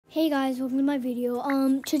Hey guys, welcome to my video.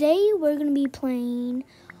 Today we're gonna be playing,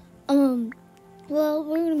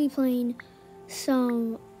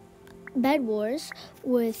 some Bed Wars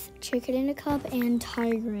with Chicken in a Cup and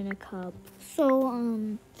Tiger in a Cup.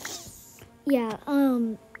 So, yeah,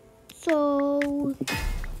 I'm gonna,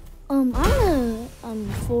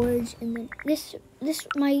 forge, and then this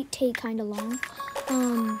might take kind of long,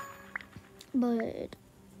 but,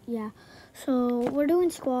 yeah. So, we're doing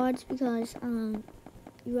squads because,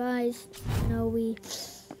 you guys know we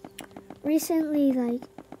recently, like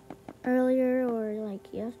earlier or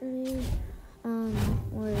like yesterday, just a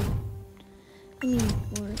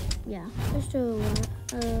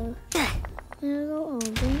minute ago. Oh,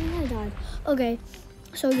 dang, I died. Okay,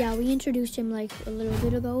 so yeah, we introduced him like a little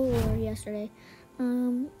bit ago or yesterday,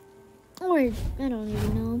 or I don't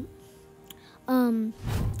even know. I'm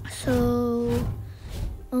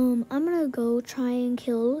gonna go try and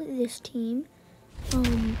kill this team.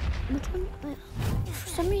 Which one? For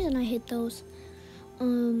some reason I hit those.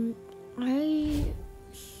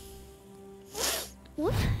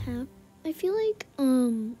 What happened? I feel like,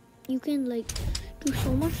 you can, like, do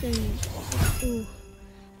so much things. Ooh,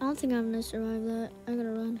 I don't think I'm gonna survive that. I gotta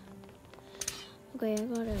run. Okay, I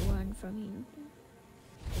gotta run from here.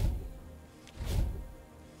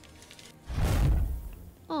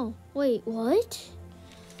 Oh, wait, what?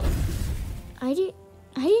 I didn't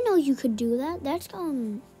know you could do that. That's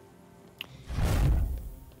cool.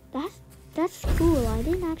 I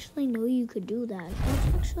didn't actually know you could do that.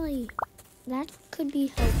 That could be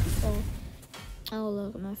helpful. Oh,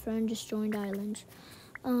 look, my friend just joined Islands.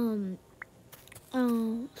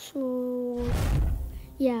 So,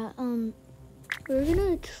 yeah, we're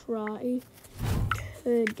gonna try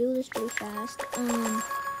to do this really fast.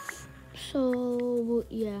 So,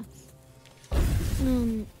 yeah.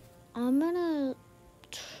 I'm gonna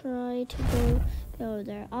try to go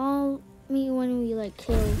there. I'll meet when we like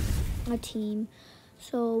kill a team.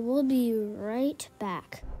 So we'll be right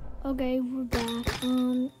back. Okay, we're back.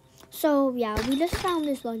 So yeah, we just found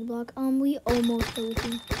this lucky block. We almost killed a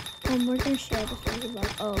team. We're gonna share this lucky block.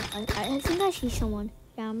 Oh, I think I see someone.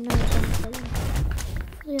 Yeah, I'm gonna kill them.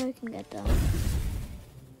 Hopefully I can get them.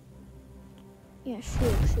 Yeah,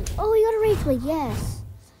 shoot. Oh, we got a replay. Yes.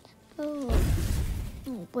 Oh,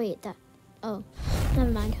 wait, oh,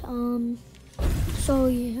 never mind. So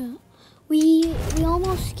yeah, we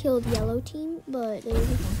almost killed yellow team, but they were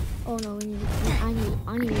fun. Oh no, I need, yeah, I'm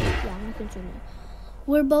gonna consume it.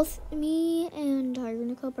 We're both, me and Tiger in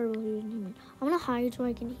a Cup are both using human. I'm gonna hide so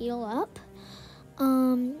I can heal up.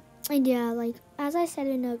 And yeah, like, as I said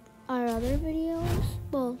in our other videos,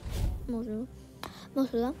 well, most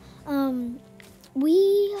of them,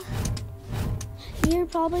 you're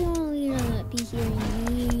probably only gonna be hearing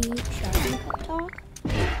me Sharpie Cup talk.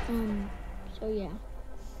 So yeah.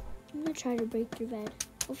 I'm gonna try to break through bed.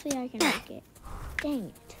 Hopefully I can make it. Dang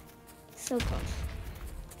it. So close.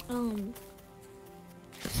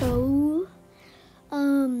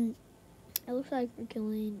 It looks like we're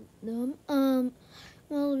killing them.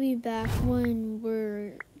 We'll be back when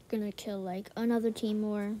we're gonna kill like another team,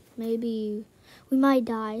 or maybe we might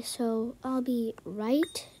die, so I'll be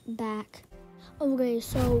right back. Okay,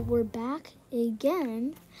 so we're back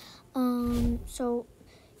again. So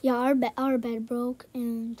yeah, our bed broke,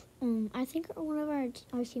 and I think one of our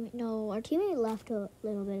teammate left a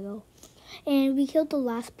little bit ago, and we killed the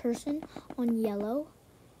last person on yellow.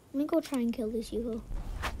 Let me go try and kill this Yuho.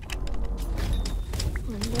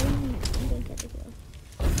 I'm gonna get the heal.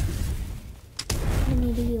 I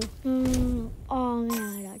need a heal. No. Oh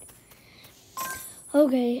man, I died.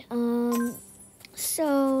 Okay,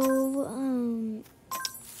 so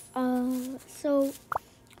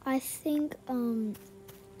I think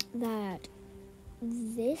that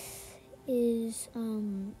this is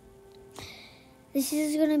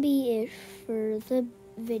gonna be it for the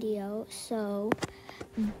video. So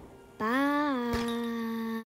bye.